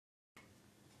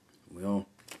We on?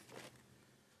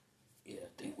 Yeah,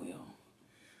 I think we on.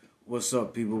 What's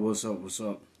up, people? What's up? What's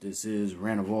up? This is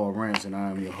Rant of All Rants, and I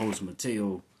am your host,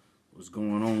 Mateo. What's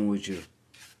going on with you?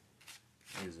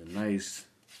 It's a nice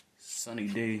sunny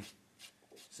day,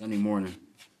 sunny morning.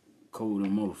 Cold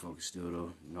and motherfucker still,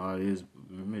 though. You know how it is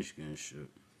in Michigan and shit.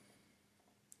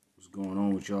 What's going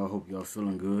on with y'all? Hope y'all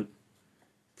feeling good.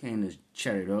 Came to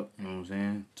chat it up, you know what I'm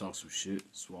saying? Talk some shit,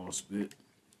 swallow spit.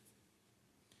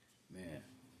 Man,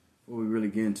 before we really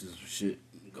get into some shit,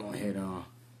 go ahead and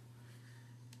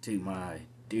take my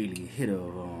daily hit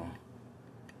of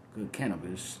good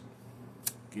cannabis.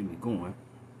 Get me going.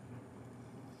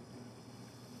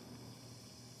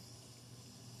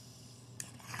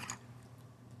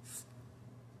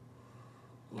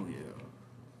 Oh yeah.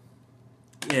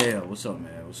 Yeah, what's up,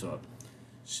 man? What's up?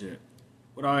 Shit.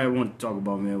 What I wanted to talk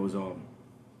about, man, was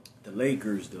the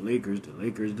Lakers.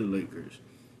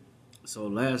 So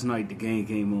last night the game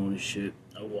came on and shit.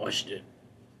 I watched it.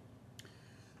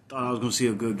 Thought I was gonna see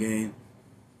a good game.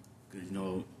 Cause you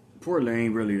know, Portland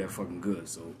ain't really that fucking good.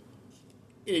 So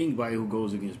anybody who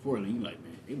goes against Portland, you like,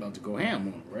 man, they about to go ham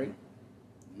on them, right?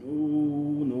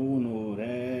 No,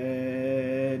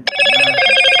 that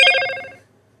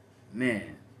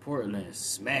man, Portland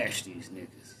smashed these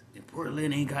niggas. And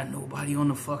Portland ain't got nobody on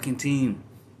the fucking team.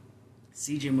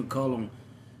 CJ McCollum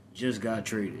just got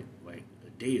traded like a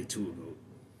day or two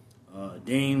ago.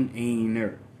 Dame ain't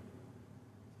there.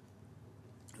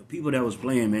 The people that was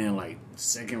playing, man, like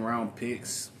second round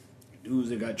picks, dudes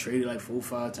that got traded like 4 or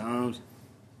 5 times,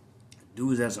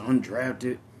 dudes that's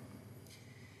undrafted.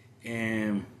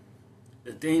 And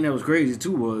the thing that was crazy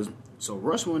too was, so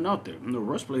Russ went out there. You know,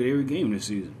 Russ played every game this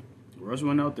season. Russ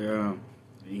went out there, and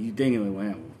you thinking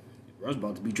like, well, Russ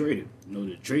about to be traded. You know,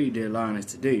 the trade deadline is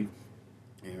today.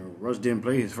 And Russ didn't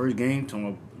play his first game, talking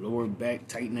about lower back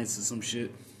tightness or some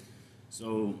shit.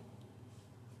 So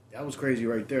that was crazy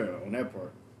right there on that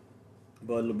part.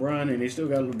 But LeBron, and they still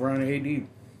got LeBron and AD.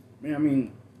 Man, I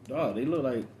mean, dog, they looked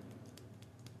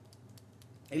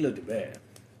bad.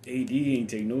 AD ain't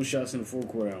take no shots in the fourth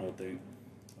quarter, I don't think.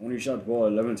 Only shot the ball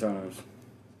 11 times.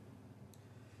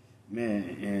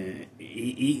 Man, and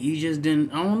he just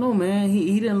didn't, I don't know, man.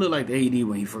 He didn't look like the AD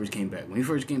when he first came back. When he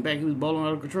first came back, he was balling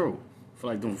out of control for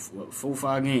like them 4 or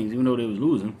 5 games, even though they was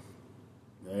losing.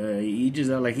 He just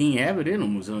act like he ain't have it in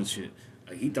him or some shit.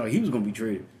 Like he thought he was going to be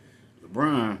traded.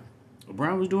 LeBron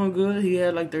was doing good. He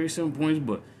had like 37 points,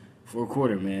 but for a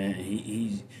quarter, man,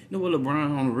 you know what,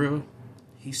 LeBron on the real,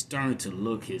 he's starting to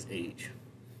look his age.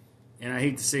 And I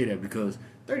hate to say that because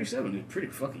 37 is pretty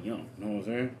fucking young. You know what I'm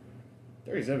saying?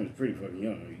 37 is pretty fucking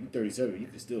young. You 37, you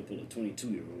can still pull a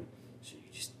 22-year-old. Shit,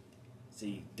 you just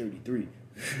say 33.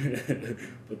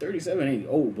 But 37 ain't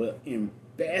old. But in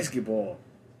basketball,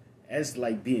 that's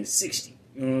like being 60.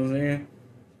 You know what I'm saying?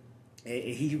 And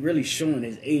he really showing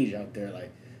his age out there.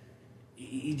 Like,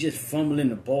 he just fumbling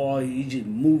the ball. He just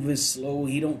moving slow.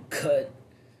 He don't cut.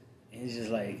 And it's just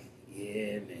like,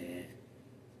 yeah, man.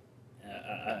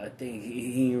 I think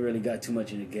he ain't really got too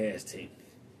much in the gas tank.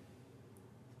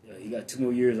 He got 2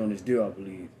 more years on this deal, I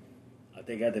believe. I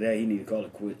think after that, he need to call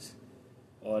it quits.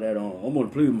 All that I'm going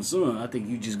to play with my son. I think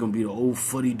you just going to be the old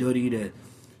fuddy-duddy that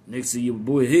next to your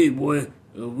boy, hey, boy,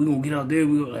 we going to get out there.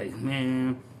 We gonna, like,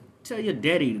 man, tell your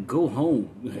daddy to go home.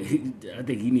 I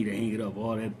think he need to hang it up.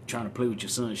 All that trying to play with your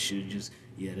son shit, just,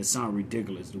 yeah, that sound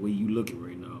ridiculous the way you looking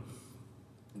right now.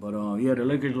 But, yeah, the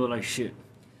Lakers look like shit.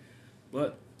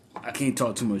 But I can't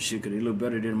talk too much shit because they look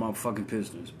better than my fucking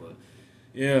Pistons, but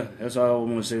yeah, that's all I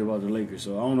want to say about the Lakers.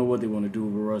 So I don't know what they want to do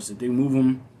with Russ. If they move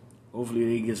him, hopefully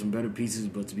they get some better pieces.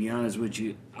 But to be honest with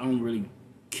you, I don't really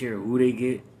care who they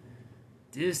get.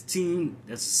 This team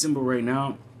that's assembled right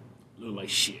now look like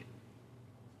shit.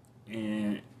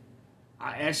 And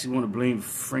I actually want to blame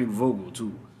Frank Vogel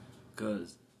too,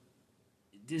 because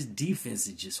this defense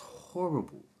is just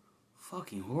horrible.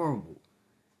 Fucking horrible.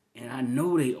 And I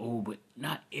know they old, but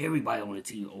not everybody on the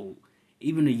team old.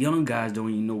 Even the young guys don't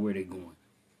even know where they're going.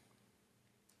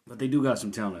 But they do got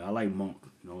some talent. I like Monk,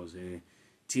 you know what I'm saying?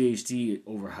 THT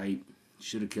overhyped.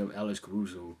 Should have kept Alex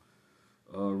Caruso.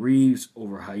 Reeves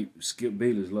overhyped. Skip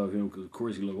Bayless love him because, of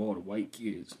course, he love all the white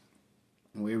kids.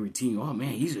 On every team, oh,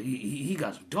 man, he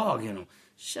got some dog in him.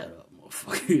 Shut up,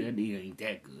 motherfucker. That nigga ain't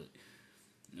that good.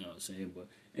 You know what I'm saying? But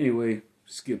anyway,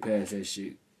 skip past that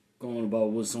shit. Going about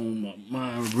what's on my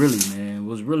mind, really, man.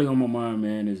 What's really on my mind,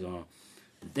 man, is the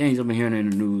things I've been hearing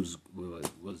in the news.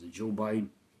 Was it Joe Biden?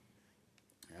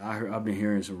 I've been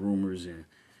hearing some rumors, and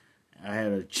I had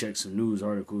to check some news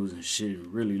articles and shit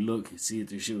and really look and see if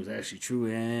this shit was actually true,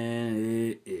 and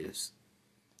it is.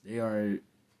 They are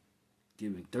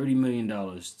giving $30 million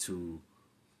to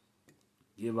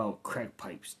give out crack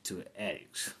pipes to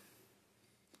addicts.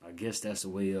 I guess that's a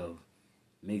way of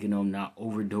making them not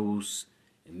overdose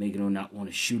and making them not want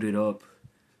to shoot it up.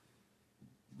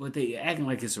 But they acting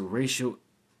like it's a racial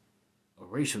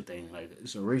thing, like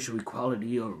it's a racial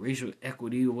equality or racial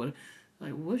equity or what.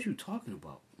 Like, what you talking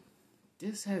about?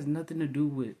 This has nothing to do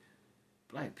with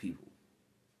black people.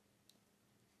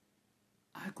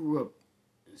 I grew up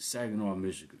in Saginaw,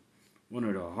 Michigan, one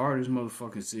of the hardest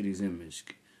motherfucking cities in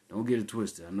Michigan. Don't get it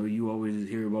twisted. I know you always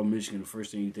hear about Michigan, the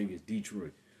first thing you think is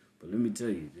Detroit. But let me tell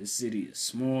you, this city is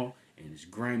small and it's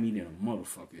grimy than a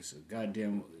motherfucker. It's a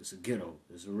ghetto.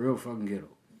 It's a real fucking ghetto.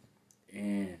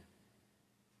 And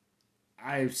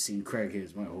I've seen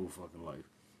crackheads my whole fucking life.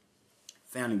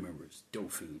 Family members,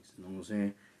 dope fiends, you know what I'm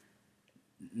saying?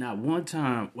 Not one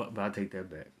time, but I take that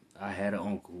back. I had an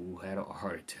uncle who had a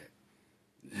heart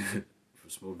attack from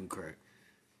smoking crack.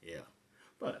 Yeah.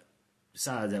 But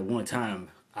besides that one time,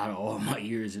 out of all my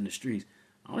years in the streets,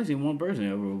 I only seen one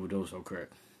person ever overdose on crack.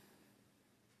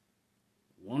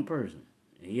 One person.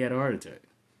 And he had a heart attack.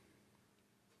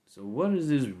 So what is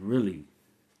this really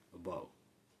about?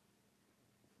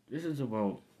 This is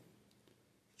about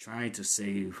trying to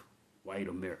save white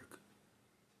America.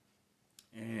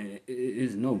 And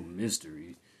it's no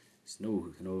mystery. It's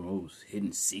no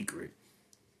hidden secret.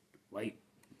 White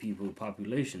people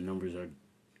population numbers are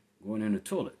going in the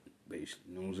toilet,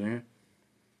 basically. You know what I'm saying?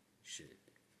 Shit.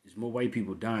 There's more white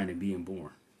people dying than being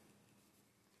born.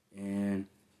 And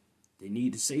they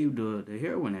need to save the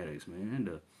heroin addicts, man.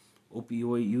 The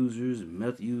opioid users and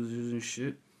meth users and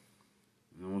shit.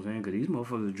 You know what I'm saying? Because these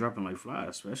motherfuckers are dropping like flies,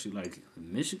 especially like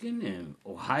Michigan and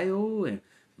Ohio and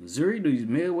Missouri, these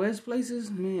Midwest places,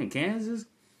 man, Kansas,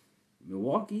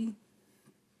 Milwaukee.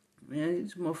 Man,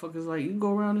 these motherfuckers, like, you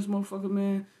go around this motherfucker,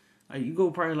 man, like, you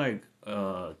go probably like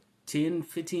 10,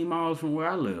 15 miles from where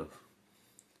I live.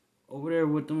 Over there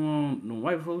with them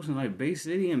white folks in like Bay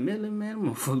City and Midland, man,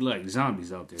 them motherfuckers like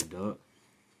zombies out there, dog.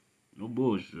 No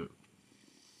bullshit.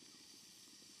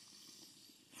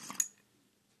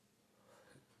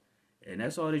 And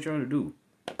that's all they trying to do.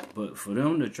 But for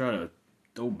them to try to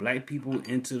throw black people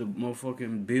into the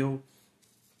motherfucking bill,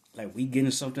 like we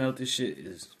getting something out of this shit,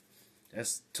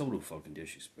 that's total fucking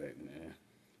disrespect, man.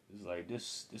 It's like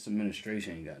this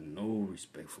administration ain't got no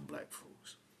respect for black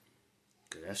folks.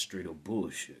 Cause that's straight up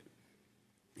bullshit.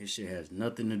 This shit has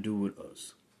nothing to do with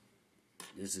us.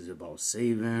 This is about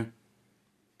saving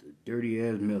the dirty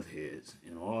ass meth heads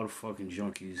and all the fucking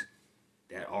junkies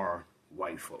that are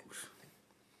white folks.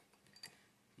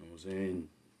 You know what I'm saying?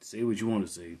 Say what you want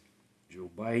to say.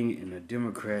 Joe Biden and the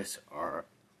Democrats are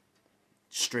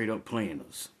straight up playing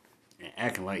us and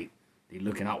acting like they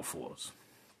looking out for us.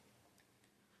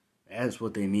 That's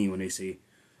what they mean when they say,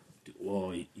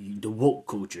 well, the woke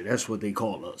culture. That's what they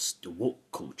call us, the woke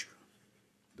culture.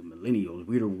 The millennials,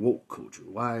 we're the woke culture.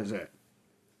 Why is that?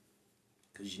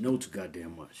 Because you know too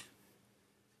goddamn much.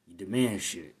 You demand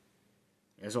shit.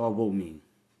 That's all woke mean.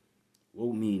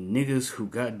 Woke mean niggas who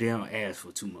goddamn ask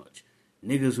for too much.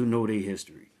 Niggas who know their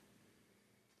history.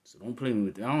 So don't play me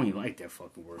with that. I don't even like that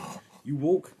fucking word. You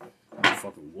woke? I'm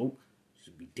fucking woke.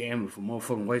 Should be damned if a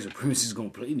motherfucking white supremacist gonna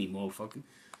play me, motherfucker.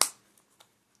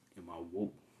 Am I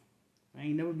woke? I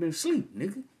ain't never been asleep,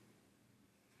 nigga.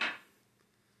 The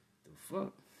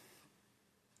fuck?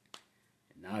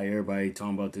 And now everybody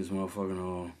talking about this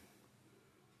motherfucking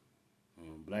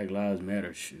Black Lives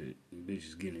Matter shit. And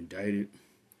bitches getting indicted.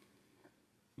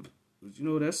 But you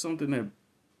know, that's something that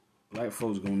black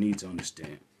folks gonna need to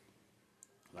understand.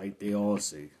 Like they all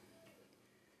say,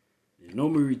 there's no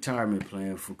retirement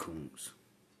plan for coons.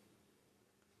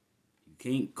 You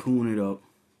can't coon it up,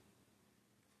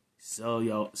 sell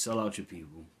out your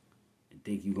people, and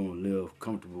think you're gonna live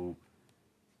comfortable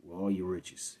with all your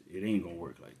riches. It ain't gonna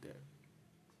work like that.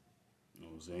 You know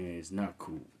what I'm saying? It's not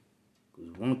cool.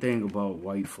 Because one thing about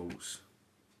white folks,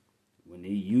 when they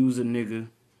use a nigga,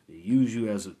 they use you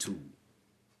as a tool.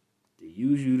 They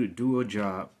use you to do a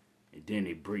job, and then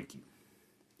they break you.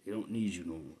 They don't need you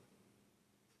no more.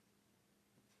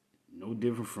 No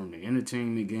different from the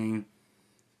entertainment game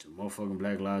to motherfucking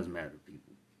Black Lives Matter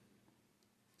people.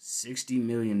 $60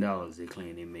 million they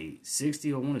claim they made.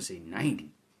 60, I want to say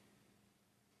 90.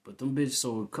 But them bitches,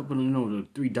 so a couple of, the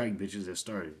 3 dyke bitches that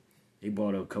started, they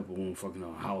bought a couple of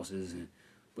fucking houses.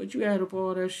 But you add up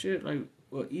all that shit, like,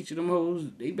 well, each of them hoes,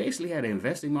 they basically had to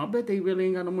invest in. I bet they really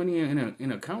ain't got no money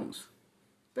in accounts.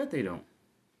 Bet they don't.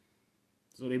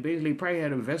 So they basically probably had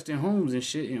to invest in homes and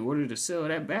shit in order to sell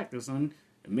that back or something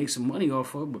and make some money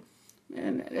off of. But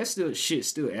man, that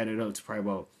still added up to probably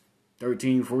about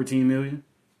 13, 14 million.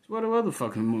 So where the other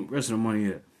fucking rest of the money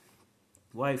at?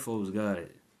 White folks got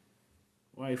it.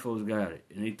 White folks got it.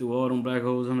 And they threw all them black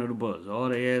hoes under the bus. All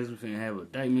they ass was finna have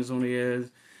indictments on their ass.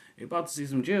 They about to see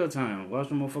some jail time. Watch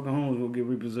them motherfucking homes gonna get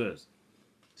repossessed.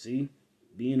 See?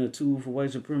 Being a tool for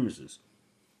white supremacists.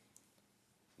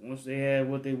 Once they have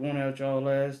what they want out y'all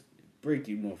ass, break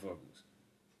you motherfuckers.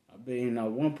 I bet you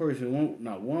not one person,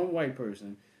 not one white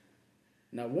person,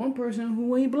 not one person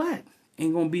who ain't black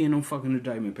ain't gonna be in them fucking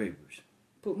indictment papers.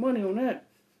 Put money on that.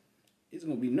 It's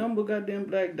gonna be nothing but goddamn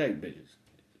black dyke bitches.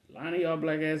 Lining y'all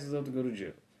black asses up to go to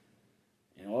jail.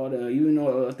 And all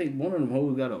the, I think one of them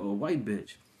hoes got a white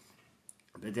bitch.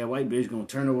 I bet that white bitch gonna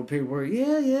turn over paperwork.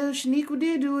 Yeah, Shaniqua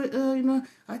did do it.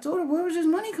 I told her, where was this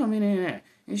money coming in at?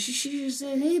 And she just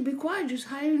said, hey, be quiet, just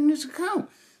hide it in this account.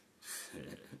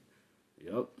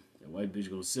 Yup, that white bitch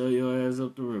gonna sell your ass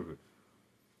up the river.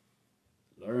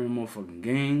 Learn the motherfucking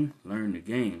game, learn the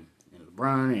game. And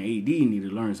LeBron and AD need to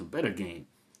learn some better game.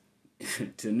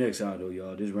 Till next time, though,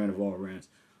 y'all. This Rant of All Rants.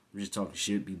 I'm just talking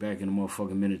shit. Be back in a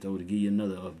motherfucking minute, though, to give you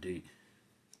another update.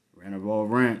 Rant of All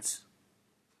Rants.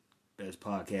 Best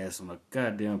podcast on the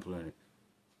goddamn planet.